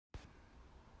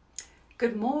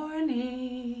Good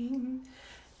morning.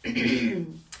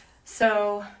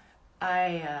 So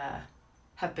I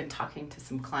have been talking to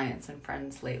some clients and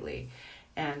friends lately,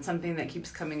 and something that keeps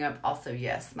coming up also,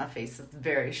 yes, my face is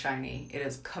very shiny. It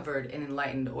is covered in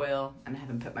enlightened oil, and I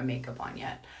haven't put my makeup on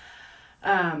yet.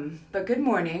 But good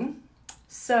morning.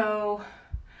 So,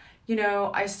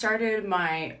 I started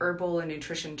my herbal and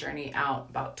nutrition journey out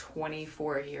about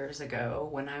 24 years ago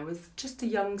when I was just a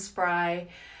young spry.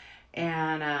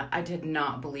 And I did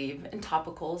not believe in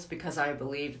topicals because I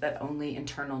believed that only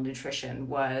internal nutrition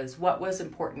was what was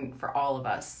important for all of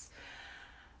us.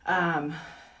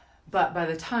 But by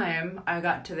the time I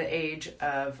got to the age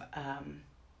of,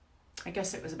 I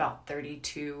guess it was about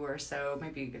 32 or so,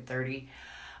 maybe 30,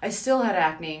 I still had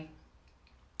acne.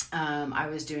 I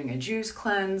was doing a juice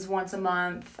cleanse once a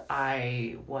month.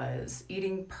 I was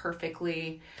eating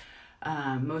perfectly,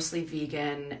 mostly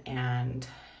vegan and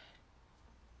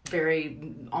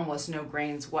almost no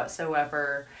grains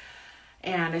whatsoever,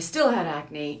 and I still had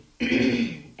acne.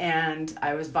 And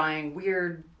I was buying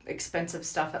weird expensive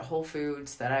stuff at Whole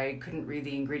Foods that I couldn't read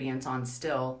the ingredients on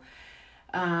still,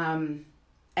 and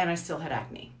I still had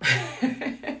acne.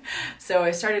 So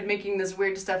I started making this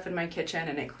weird stuff in my kitchen,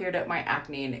 and it cleared up my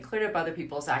acne, and it cleared up other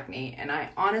people's acne. And I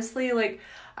honestly,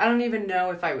 I don't even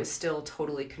know if I was still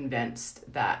totally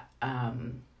convinced that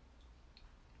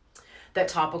that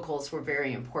topicals were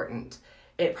very important.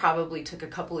 It probably took a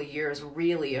couple of years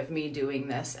really of me doing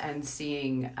this and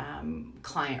seeing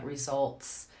client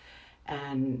results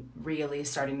and really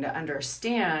starting to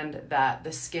understand that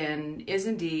the skin is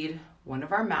indeed one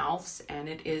of our mouths, and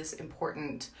it is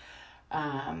important.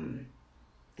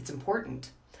 It's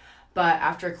important. But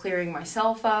after clearing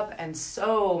myself up and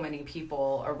so many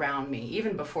people around me,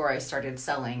 even before I started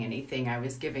selling anything, I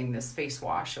was giving this face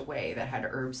wash away that had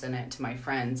herbs in it to my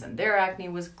friends, and their acne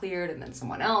was cleared, and then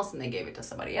someone else, and they gave it to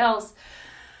somebody else.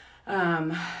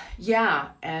 And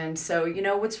so,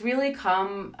 what's really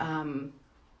come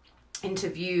into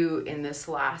view in this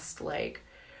last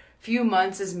few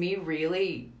months is me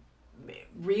really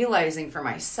realizing for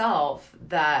myself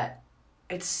that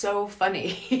it's so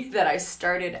funny that I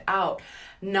started out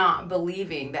not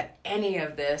believing that any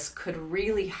of this could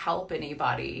really help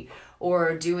anybody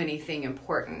or do anything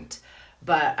important.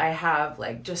 But I have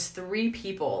just 3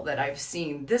 people that I've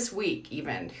seen this week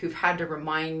even who've had to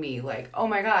remind me oh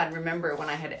my God, remember when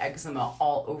I had eczema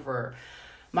all over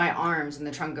my arms and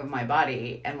the trunk of my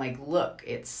body, and look,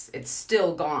 it's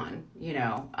still gone.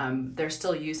 They're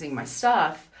still using my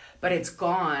stuff, but it's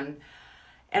gone.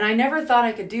 And I never thought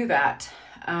I could do that.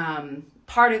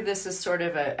 Part of this is sort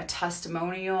of a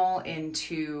testimonial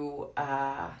into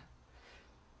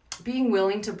being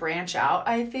willing to branch out,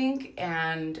 I think,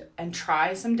 and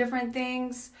try some different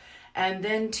things. And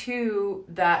then too,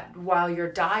 that while your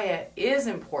diet is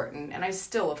important, and I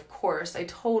still, of course, I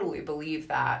totally believe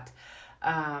that,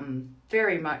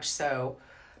 very much so,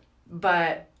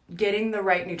 but getting the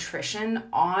right nutrition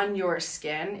on your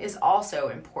skin is also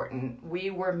important. We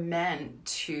were meant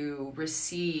to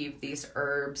receive these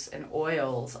herbs and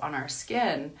oils on our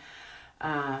skin.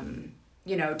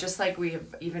 Just like we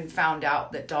have even found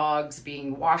out that dogs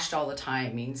being washed all the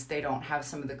time means they don't have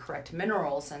some of the correct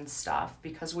minerals and stuff,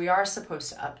 because we are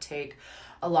supposed to uptake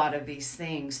a lot of these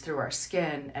things through our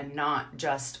skin and not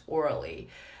just orally.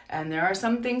 And there are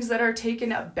some things that are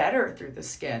taken up better through the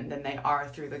skin than they are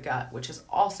through the gut, which is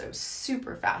also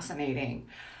super fascinating.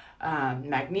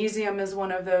 Magnesium is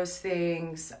one of those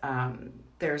things.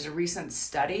 There's a recent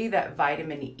study that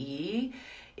vitamin E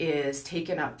is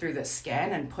taken up through the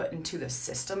skin and put into the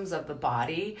systems of the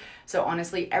body. So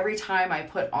honestly, every time I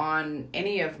put on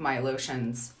any of my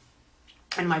lotions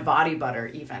and my body butter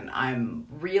even, I'm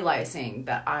realizing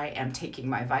that I am taking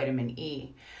my vitamin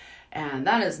E. And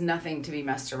that is nothing to be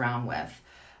messed around with.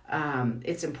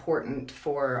 It's important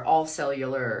for all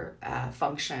cellular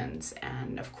functions,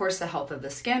 and of course the health of the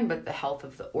skin, but the health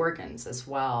of the organs as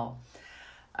well.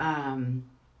 And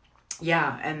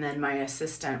then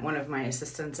one of my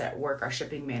assistants at work, our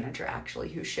shipping manager actually,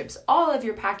 who ships all of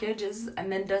your packages and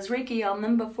then does Reiki on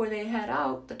them before they head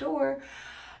out the door,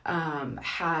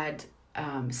 had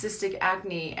cystic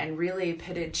acne and really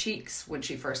pitted cheeks when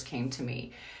she first came to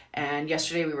me. And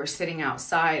yesterday we were sitting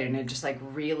outside, and it just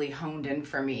really honed in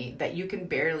for me that you can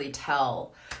barely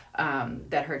tell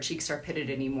that her cheeks are pitted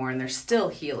anymore, and they're still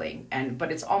healing,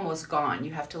 but it's almost gone.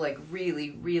 You have to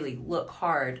really, really look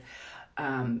hard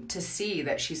to see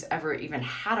that she's ever even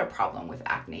had a problem with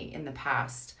acne in the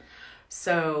past.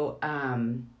 So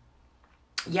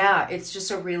it's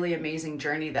just a really amazing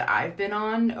journey that I've been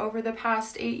on over the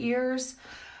past 8 years.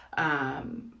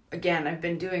 again, I've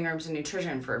been doing herbs and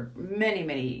nutrition for many,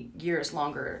 many years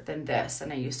longer than this.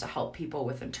 And I used to help people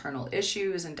with internal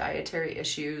issues and dietary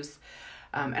issues.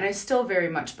 And I still very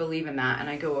much believe in that. And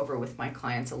I go over with my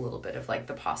clients a little bit of like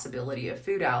the possibility of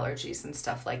food allergies and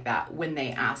stuff like that when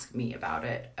they ask me about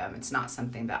it. It's not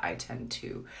something that I tend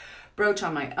to broach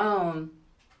on my own.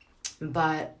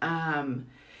 But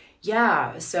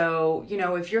yeah, so, you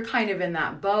know, if you're kind of in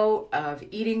that boat of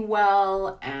eating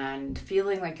well and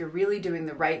feeling like you're really doing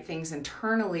the right things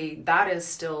internally, that is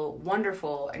still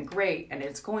wonderful and great, and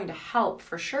it's going to help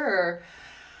for sure.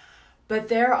 But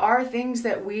there are things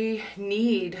that we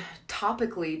need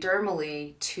topically,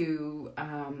 dermally, to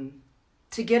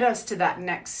get us to that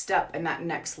next step and that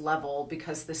next level,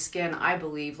 because the skin, I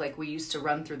believe, like we used to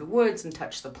run through the woods and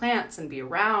touch the plants and be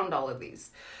around all of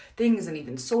these things, and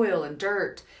even soil and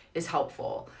dirt is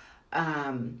helpful.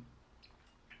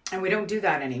 And we don't do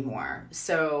that anymore.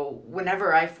 So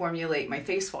whenever I formulate my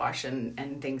face wash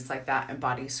and things like that and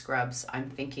body scrubs, I'm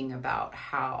thinking about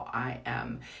how I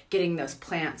am getting those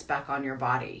plants back on your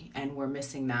body, and we're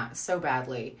missing that so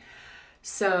badly.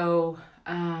 So,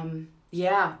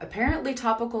 yeah, apparently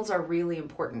topicals are really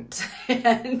important.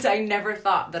 And I never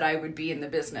thought that I would be in the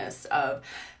business of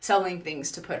selling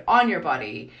things to put on your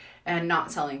body and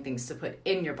not selling things to put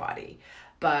in your body.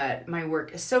 But my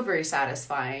work is so very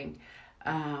satisfying.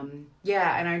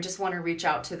 Yeah, and I just want to reach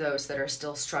out to those that are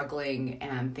still struggling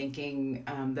and thinking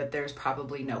that there's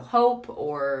probably no hope,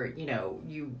 or, you know,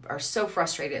 you are so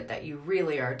frustrated that you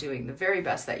really are doing the very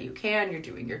best that you can. You're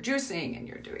doing your juicing and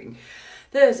you're doing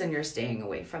this and you're staying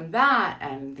away from that,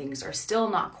 and things are still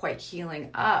not quite healing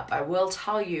up. I will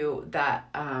tell you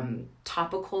that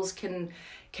topicals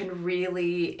can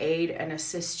really aid and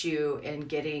assist you in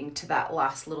getting to that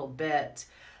last little bit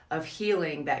of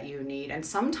healing that you need. And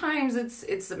sometimes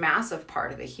it's a massive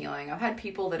part of the healing. I've had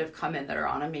people that have come in that are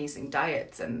on amazing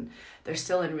diets and they're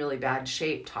still in really bad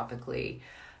shape topically.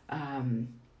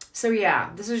 So yeah,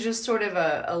 this is just sort of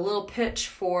a little pitch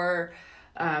for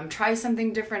try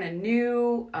something different and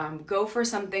new. Go for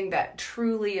something that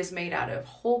truly is made out of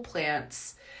whole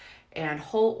plants and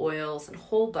whole oils and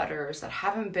whole butters that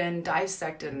haven't been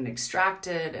dissected and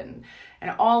extracted and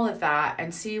all of that,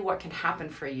 and see what can happen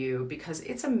for you, because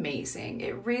it's amazing.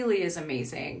 It really is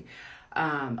amazing.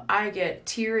 I get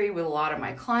teary with a lot of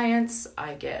my clients.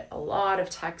 I get a lot of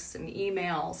texts and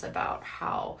emails about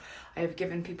how I have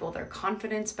given people their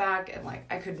confidence back, and like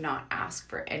I could not ask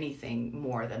for anything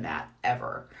more than that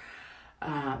ever.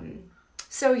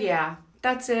 So yeah,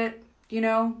 that's it. You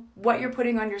know, what you're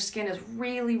putting on your skin is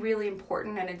really, really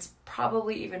important, and it's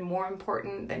probably even more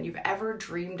important than you've ever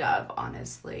dreamed of,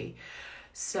 honestly.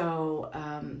 So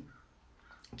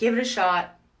give it a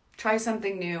shot. Try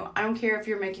something new. I don't care if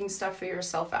you're making stuff for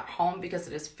yourself at home, because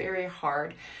it is very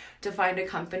hard to find a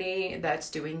company that's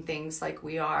doing things like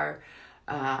we are.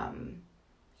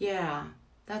 Yeah,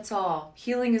 that's all.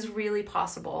 Healing is really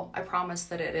possible. I promise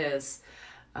that it is.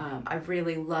 I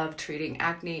really love treating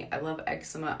acne. I love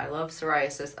eczema. I love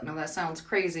psoriasis. I know that sounds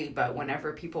crazy, but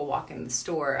whenever people walk in the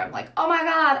store, I'm like, oh my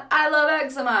God, I love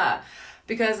eczema,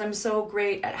 because I'm so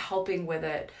great at helping with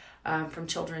it, from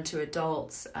children to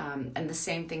adults. And the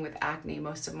same thing with acne.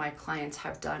 Most of my clients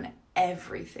have done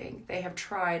everything. They have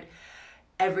tried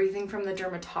everything from the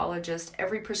dermatologist,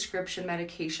 every prescription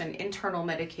medication, internal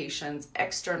medications,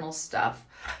 external stuff.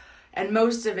 And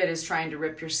most of it is trying to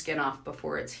rip your skin off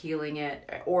before it's healing it,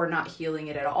 or not healing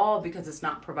it at all, because it's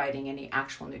not providing any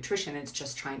actual nutrition. It's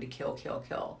just trying to kill.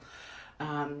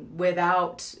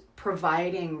 Without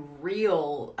providing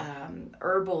real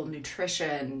herbal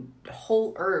nutrition,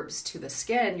 whole herbs to the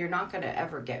skin, you're not going to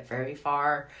ever get very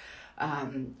far.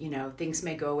 You know, things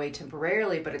may go away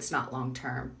temporarily, but it's not long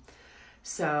term.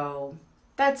 So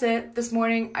that's it this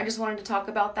morning. I just wanted to talk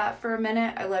about that for a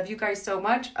minute. I love you guys so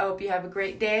much. I hope you have a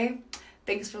great day.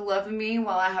 Thanks for loving me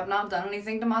while I have not done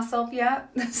anything to myself yet.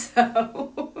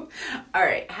 So, all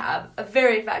right, have a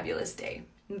very fabulous day.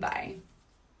 Bye.